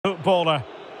footballer.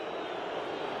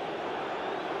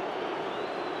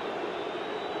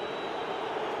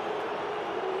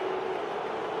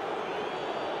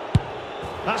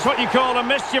 That's what you call a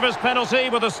mischievous penalty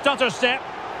with a stutter step.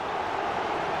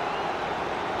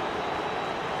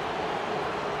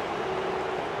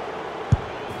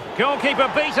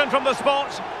 Goalkeeper beaten from the spot.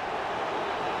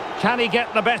 Can he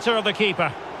get the better of the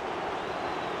keeper?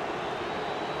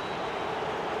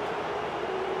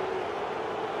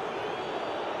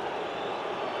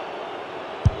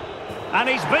 And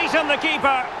he's beaten the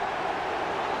keeper.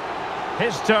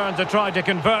 His turn to try to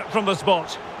convert from the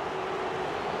spot.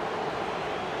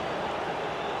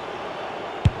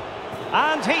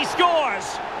 And he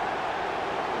scores!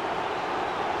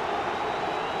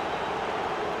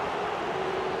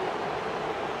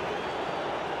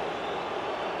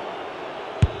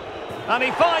 And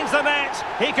he finds the net.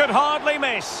 He could hardly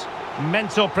miss.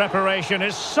 Mental preparation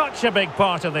is such a big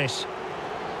part of this.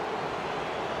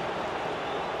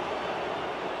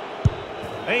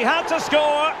 He had to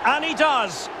score, and he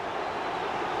does.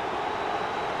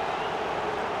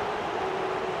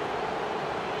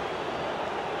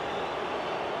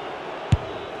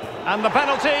 And the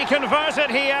penalty converted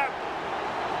here.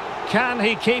 Can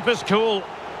he keep his cool?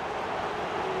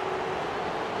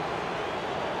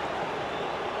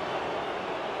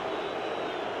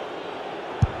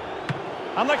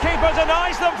 And the keeper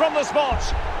denies them from the spot.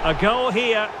 A goal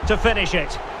here to finish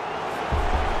it.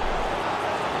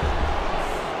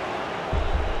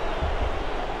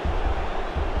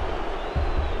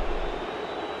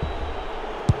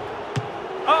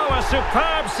 Oh, a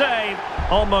superb save.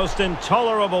 Almost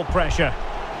intolerable pressure.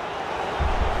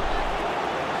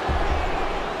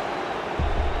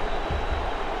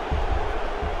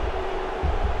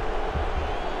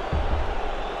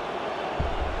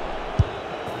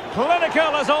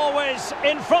 Clinical as always,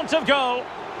 in front of goal.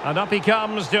 And up he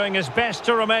comes, doing his best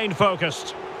to remain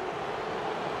focused.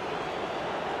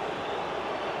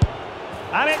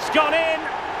 And it's gone in.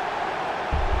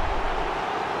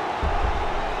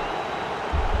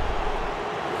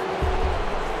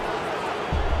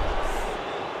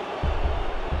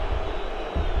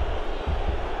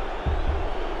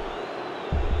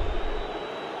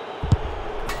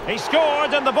 He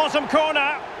scored in the bottom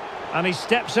corner. And he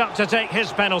steps up to take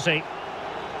his penalty.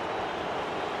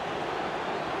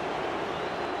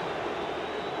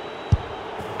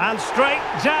 And straight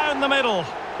down the middle.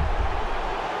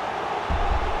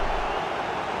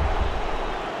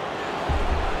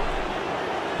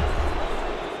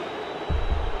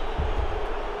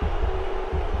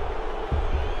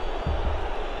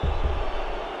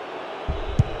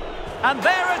 And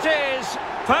there it is,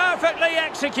 perfectly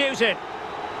executed.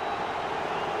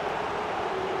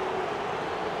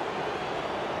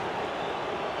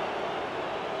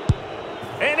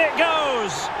 In it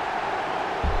goes.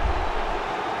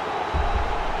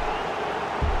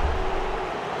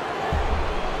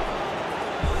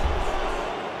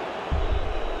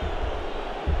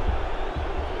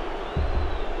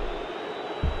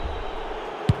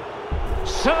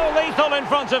 So lethal in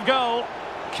front of goal.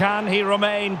 Can he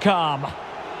remain calm?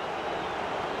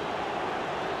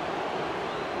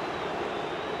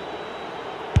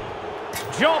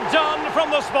 Job done from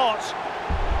the spot.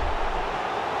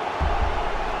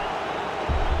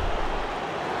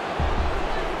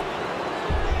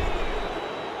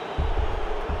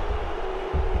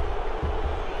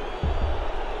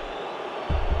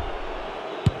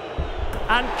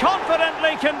 And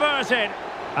confidently converted.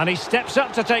 And he steps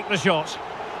up to take the shot.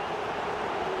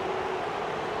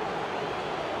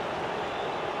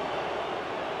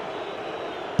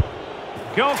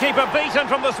 Goalkeeper beaten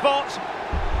from the spot.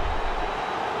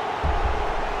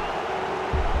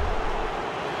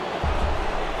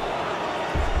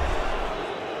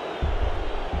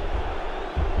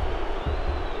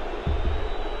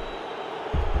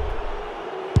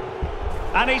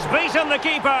 And he's beaten the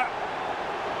keeper.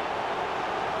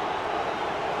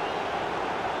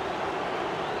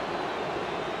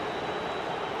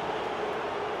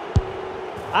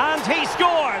 And he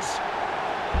scores!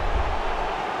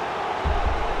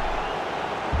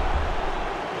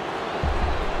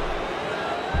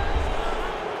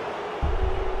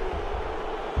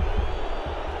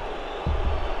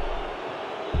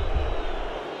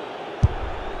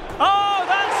 Oh,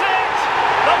 that's it!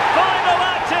 The final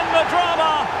act in the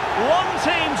drama. One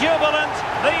team jubilant,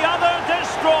 the other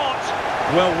distraught.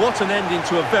 Well, what an ending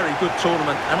to a very good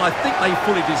tournament, and I think they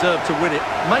fully deserve to win it.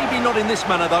 Maybe not in this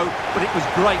manner, though, but it was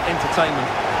great entertainment.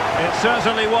 It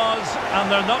certainly was, and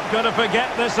they're not going to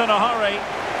forget this in a hurry.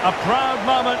 A proud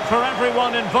moment for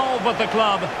everyone involved with the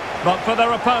club. But for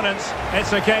their opponents,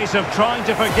 it's a case of trying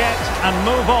to forget and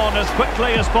move on as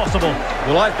quickly as possible.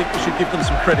 Well, I think we should give them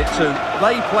some credit too.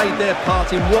 They played their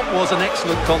part in what was an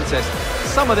excellent contest.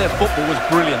 Some of their football was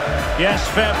brilliant. Yes,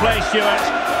 fair play, Stuart.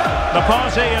 The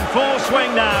party in full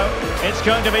swing now. It's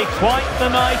going to be quite the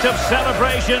night of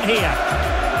celebration here.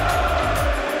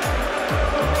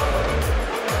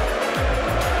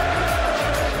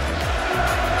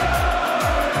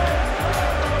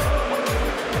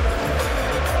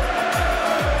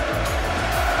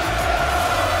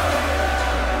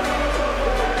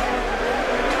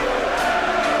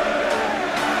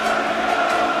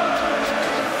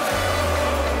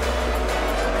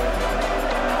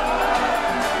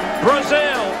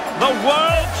 Brazil, the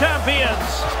world champions.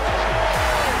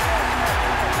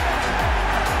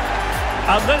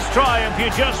 And this triumph,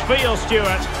 you just feel,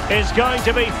 Stuart, is going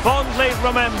to be fondly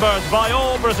remembered by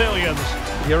all Brazilians.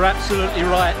 You're absolutely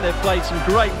right. They've played some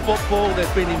great football.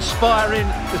 They've been inspiring.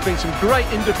 There's been some great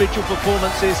individual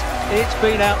performances. It's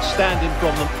been outstanding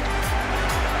from them.